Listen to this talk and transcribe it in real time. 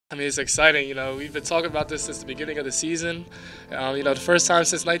I mean, it's exciting. We've been talking about this since the beginning of the season. The first time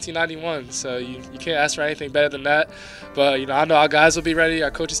since 1991. So you can't ask for anything better than that. But, I know our guys will be ready.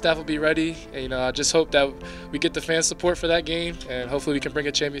 Our coaching staff will be ready. And, I just hope that we get the fan support for that game. And hopefully we can bring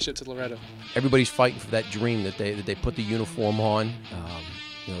a championship to Loretto. Everybody's fighting for that dream that they put the uniform on.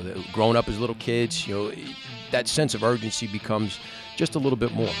 Growing up as little kids, that sense of urgency becomes just a little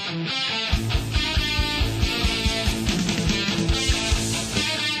bit more.